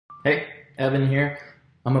Hey, Evan here.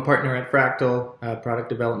 I'm a partner at Fractal, a product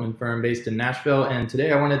development firm based in Nashville, and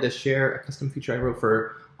today I wanted to share a custom feature I wrote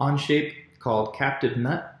for Onshape called Captive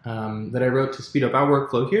Nut that I wrote to speed up our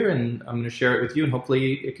workflow here, and I'm going to share it with you, and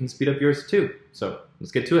hopefully it can speed up yours too. So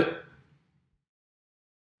let's get to it.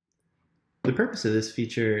 The purpose of this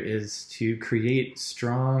feature is to create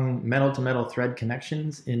strong metal-to-metal thread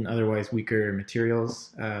connections in otherwise weaker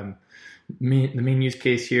materials. The main use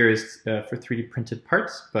case here is for 3D printed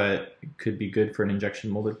parts, but it could be good for an injection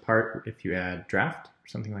molded part if you add draft or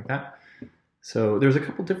something like that. So there's a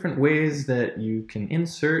couple different ways that you can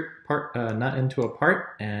insert nut into a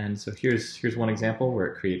part, and so here's one example where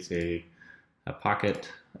it creates a pocket,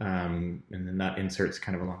 and the nut inserts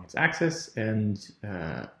kind of along its axis, and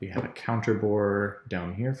we have a counter bore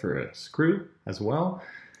down here for a screw as well.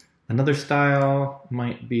 Another style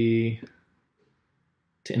might be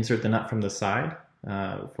to insert the nut from the side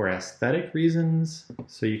for aesthetic reasons.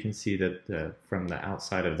 So you can see that from the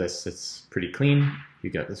outside of this, it's pretty clean.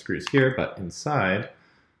 You got the screws here, but inside,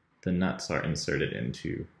 the nuts are inserted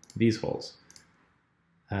into these holes.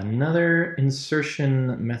 Another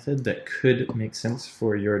insertion method that could make sense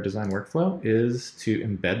for your design workflow is to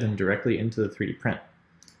embed them directly into the 3D print.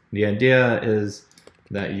 The idea is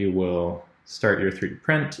that you will start your 3D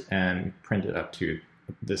print and print it up to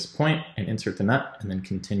this point and insert the nut, and then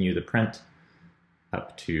continue the print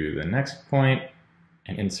up to the next point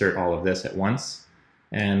and insert all of this at once.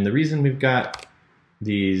 And the reason we've got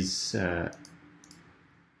these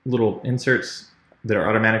little inserts that are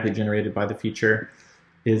automatically generated by the feature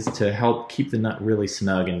is to help keep the nut really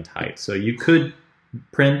snug and tight. So you could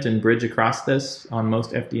print and bridge across this on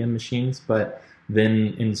most FDM machines, but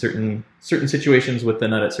then in certain situations with the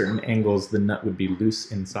nut at certain angles, the nut would be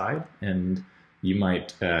loose inside, and you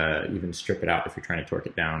might even strip it out if you're trying to torque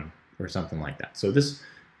it down or something like that. So this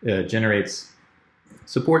generates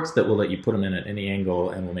supports that will let you put them in at any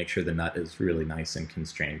angle and will make sure the nut is really nice and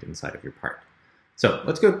constrained inside of your part. So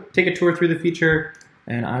let's go take a tour through the feature,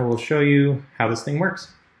 and I will show you how this thing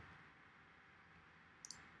works.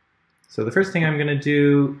 So the first thing I'm going to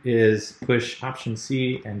do is push Option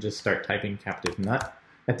C and just start typing captive nut.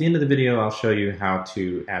 At the end of the video, I'll show you how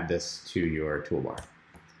to add this to your toolbar.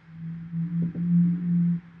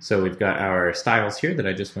 So we've got our styles here that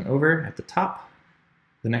I just went over at the top.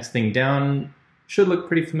 The next thing down should look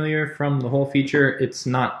pretty familiar from the whole feature. It's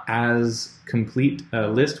not as complete a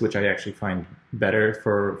list, which I actually find better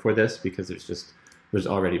for this because there's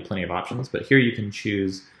already plenty of options. But here you can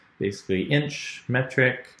choose basically inch,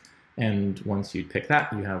 metric, and once you pick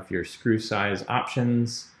that, you have your screw size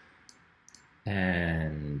options,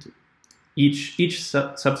 and each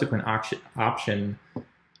subsequent option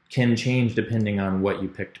can change depending on what you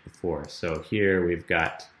picked before. So here we've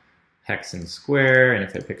got hex and square, and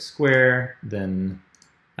if I pick square, then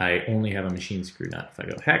I only have a machine screw nut. If I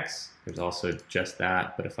go hex, there's also just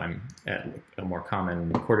that, but if I'm at a more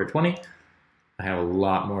common 1/4 20, I have a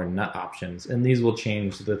lot more nut options, and these will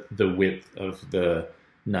change the width of the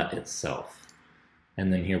nut itself.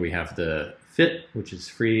 And then here we have the fit, which is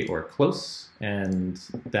free or close, and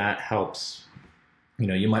that helps.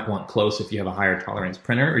 You might want close if you have a higher tolerance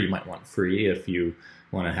printer, or you might want free if you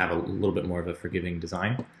want to have a little bit more of a forgiving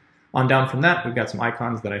design. On down from that, we've got some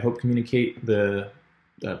icons that I hope communicate the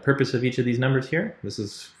purpose of each of these numbers here. This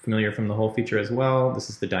is familiar from the whole feature as well. This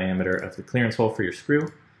is the diameter of the clearance hole for your screw,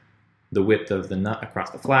 the width of the nut across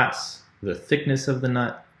the flats, the thickness of the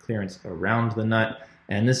nut, clearance around the nut,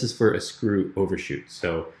 and this is for a screw overshoot.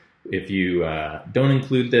 So if you don't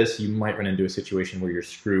include this, you might run into a situation where your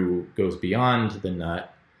screw goes beyond the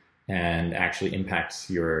nut and actually impacts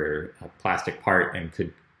your plastic part and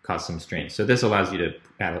could cause some strain. So this allows you to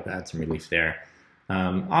add some relief there.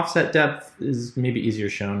 Offset depth is maybe easier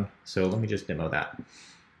shown, so let me just demo that.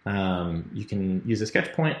 You can use a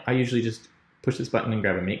sketch point. I usually just push this button and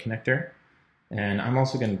grab a mate connector. And I'm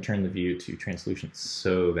also going to turn the view to translucent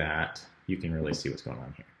so that you can really see what's going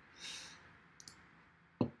on here.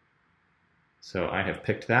 So I have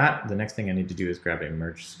picked that. The next thing I need to do is grab a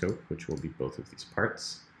merge scope, which will be both of these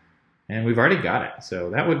parts. And we've already got it. So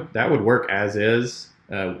that would work as is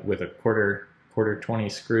with a quarter 20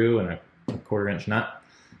 screw and a 1/4 inch nut.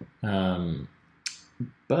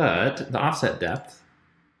 But the offset depth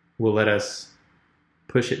will let us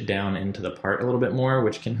push it down into the part a little bit more,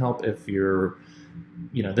 which can help if the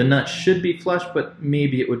nut should be flush, but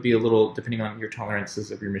maybe it would be a little, depending on your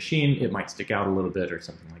tolerances of your machine, it might stick out a little bit or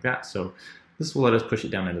something like that. So this will let us push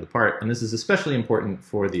it down into the part, and this is especially important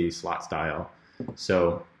for the slot style.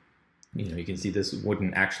 So, you can see this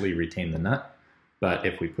wouldn't actually retain the nut, but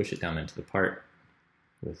if we push it down into the part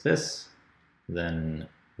with this, then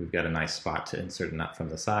we've got a nice spot to insert a nut from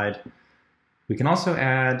the side. We can also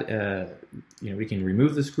add, we can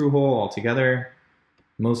remove the screw hole altogether.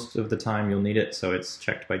 Most of the time you'll need it, so it's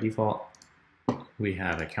checked by default. We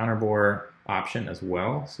have a counterbore option as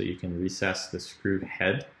well, so you can recess the screw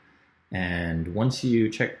head. And once you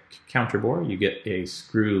check counterbore, you get a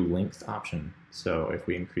screw length option. So if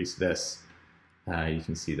we increase this, you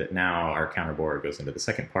can see that now our counterbore goes into the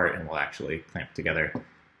second part and will actually clamp together.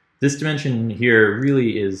 This dimension here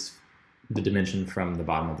really is the dimension from the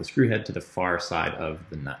bottom of the screw head to the far side of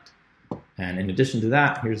the nut. And in addition to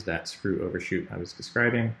that, here's that screw overshoot I was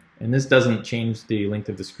describing. And this doesn't change the length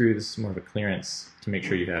of the screw. This is more of a clearance to make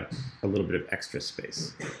sure you have a little bit of extra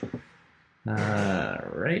space.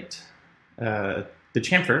 Right. The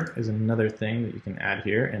chamfer is another thing that you can add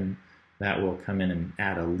here, and that will come in and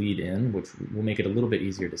add a lead in, which will make it a little bit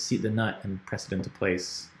easier to seat the nut and press it into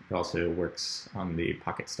place. It also works on the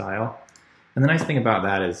pocket style. And the nice thing about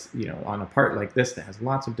that is, on a part like this that has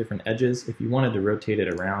lots of different edges, if you wanted to rotate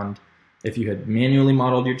it around, if you had manually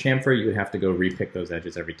modeled your chamfer, you would have to go repick those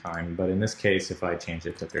edges every time. But in this case, if I change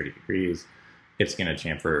it to 30 degrees, it's going to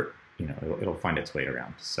chamfer, it'll find its way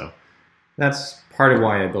around. So that's part of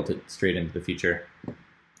why I built it straight into the feature.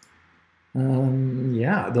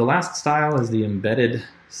 Yeah, the last style is the embedded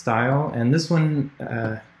style, and this one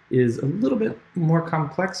is a little bit more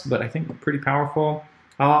complex, but I think pretty powerful.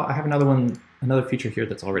 I have another feature here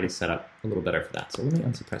that's already set up a little better for that. So let me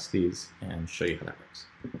unsuppress these and show you how that works.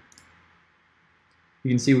 You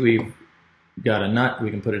can see we've got a nut. We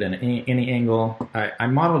can put it in any angle. I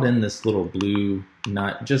modeled in this little blue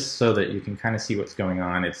nut just so that you can kind of see what's going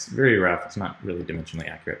on. It's very rough. It's not really dimensionally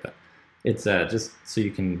accurate, but it's just so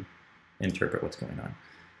you can interpret what's going on.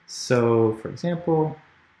 So, for example,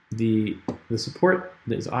 the support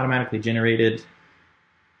that is automatically generated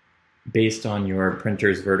based on your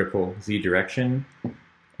printer's vertical Z direction,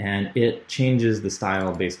 and it changes the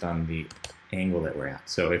style based on the angle that we're at.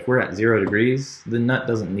 So if we're at 0 degrees, the nut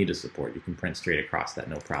doesn't need a support. You can print straight across that,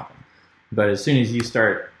 no problem. But as soon as you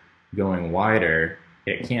start going wider,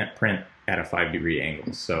 it can't print at a 5-degree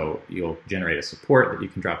angle. So you'll generate a support that you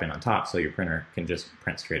can drop in on top so your printer can just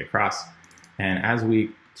print straight across. And as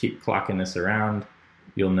we keep clocking this around,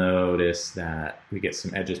 you'll notice that we get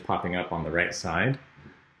some edges popping up on the right side.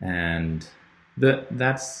 And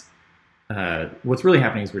that's what's really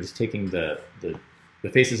happening is we're just taking the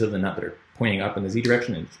faces of the nut that are pointing up in the Z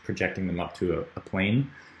direction and just projecting them up to a plane.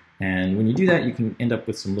 And when you do that, you can end up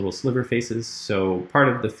with some little sliver faces. So part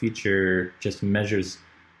of the feature just measures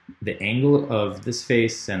the angle of this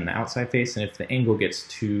face and the outside face. And if the angle gets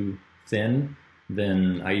too thin,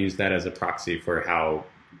 then I use that as a proxy for how,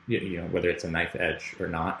 whether it's a knife edge or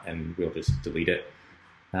not, and we'll just delete it.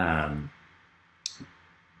 And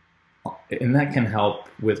that can help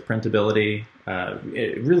with printability.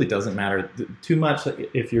 It really doesn't matter too much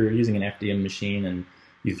if you're using an FDM machine and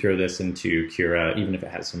you throw this into Cura, even if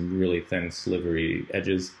it has some really thin, slivery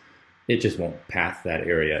edges, it just won't path that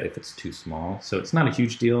area if it's too small. So it's not a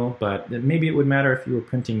huge deal, but maybe it would matter if you were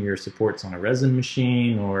printing your supports on a resin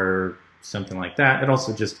machine or something like that. It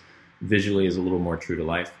also just visually is a little more true to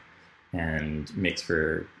life and makes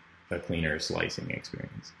for a cleaner slicing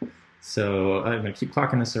experience. So I'm going to keep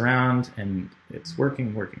clocking this around, and it's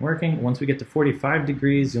working. Once we get to 45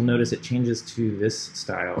 degrees, you'll notice it changes to this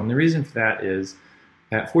style. And the reason for that is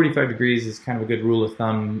at 45 degrees is kind of a good rule of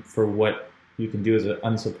thumb for what you can do as an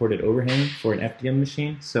unsupported overhang for an FDM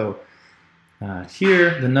machine. So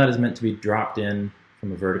here, the nut is meant to be dropped in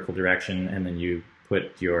from a vertical direction, and then you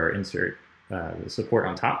put your insert the support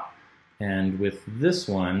on top. And with this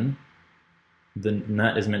one, the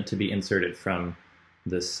nut is meant to be inserted from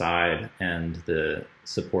the side, and the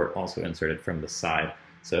support also inserted from the side.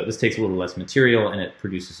 So this takes a little less material, and it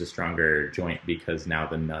produces a stronger joint because now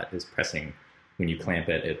the nut is pressing, when you clamp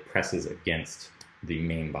it, it presses against the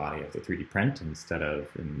main body of the 3D print instead of,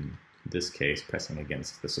 in this case, pressing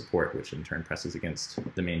against the support, which in turn presses against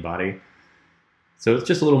the main body. So it's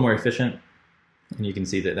just a little more efficient, and you can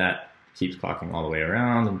see that that keeps clocking all the way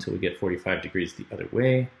around until we get 45 degrees the other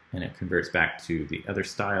way, and it converts back to the other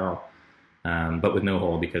style. But with no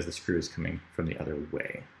hole because the screw is coming from the other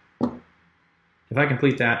way. If I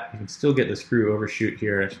complete that, you can still get the screw overshoot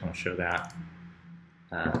here. I just want to show that,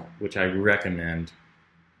 which I recommend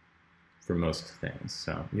for most things.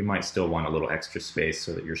 So you might still want a little extra space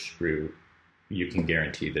so that your screw, you can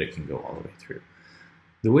guarantee that it can go all the way through.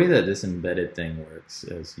 The way that this embedded thing works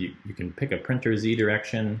is you can pick a printer Z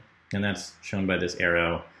direction, and that's shown by this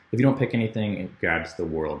arrow. If you don't pick anything, it grabs the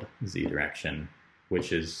world Z direction,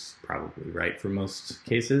 which is probably right for most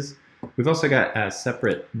cases. We've also got a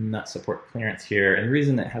separate nut support clearance here, and the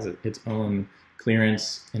reason it has its own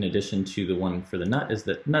clearance in addition to the one for the nut is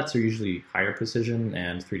that nuts are usually higher precision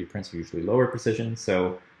and 3D prints are usually lower precision.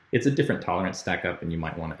 So it's a different tolerance stack up, and you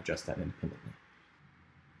might want to adjust that independently.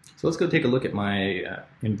 So let's go take a look at my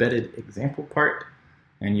embedded example part.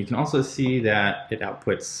 And you can also see that it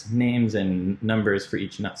outputs names and numbers for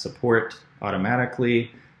each nut support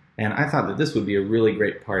automatically. And I thought that this would be a really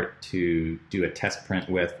great part to do a test print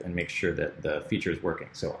with and make sure that the feature is working.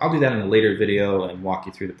 So I'll do that in a later video and walk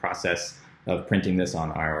you through the process of printing this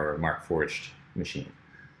on our Markforged machine.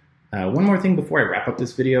 One more thing before I wrap up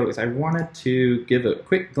this video is I wanted to give a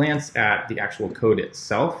quick glance at the actual code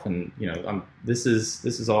itself. And this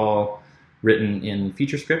is all written in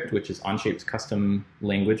FeatureScript, which is Onshape's custom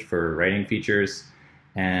language for writing features.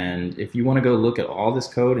 And if you want to go look at all this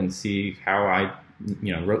code and see how I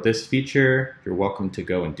wrote this feature, you're welcome to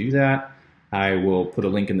go and do that. I will put a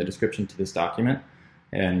link in the description to this document,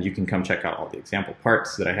 and you can come check out all the example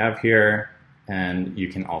parts that I have here. And you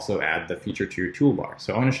can also add the feature to your toolbar.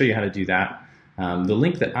 So I want to show you how to do that. The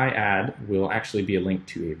link that I add will actually be a link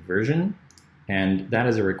to a version, and that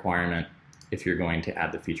is a requirement if you're going to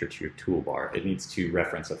add the feature to your toolbar. It needs to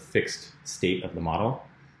reference a fixed state of the model.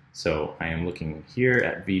 So I am looking here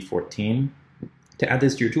at V14. To add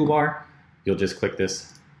this to your toolbar, you'll just click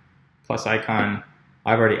this plus icon.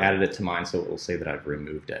 I've already added it to mine, so it will say that I've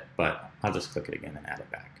removed it, but I'll just click it again and add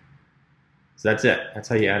it back. So that's it. That's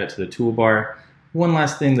how you add it to the toolbar. One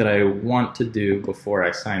last thing that I want to do before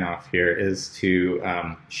I sign off here is to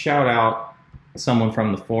shout out someone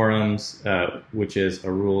from the forums, which is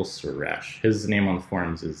Arul Suresh. His name on the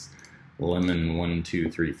forums is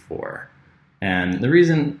Lemon1234. And the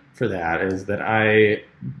reason for that is that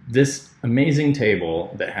this amazing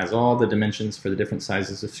table that has all the dimensions for the different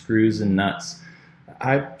sizes of screws and nuts,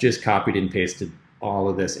 I've just copied and pasted all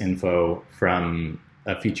of this info from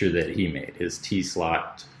a feature that he made, his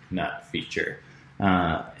T-slot nut feature.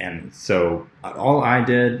 And so all I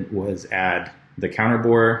did was add the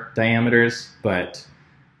counterbore diameters, but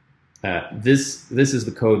this is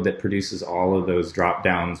the code that produces all of those drop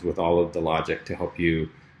downs with all of the logic to help you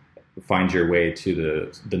find your way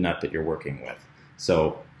to the nut that you're working with.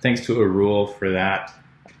 So thanks to Arul for that.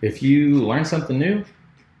 If you learned something new,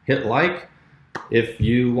 hit like. If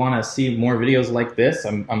you want to see more videos like this,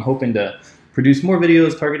 I'm hoping to produce more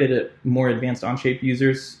videos targeted at more advanced Onshape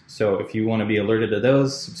users. So if you want to be alerted to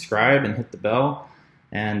those, subscribe and hit the bell.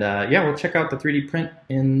 And yeah, we'll check out the 3D print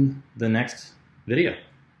in the next video.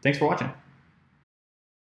 Thanks for watching.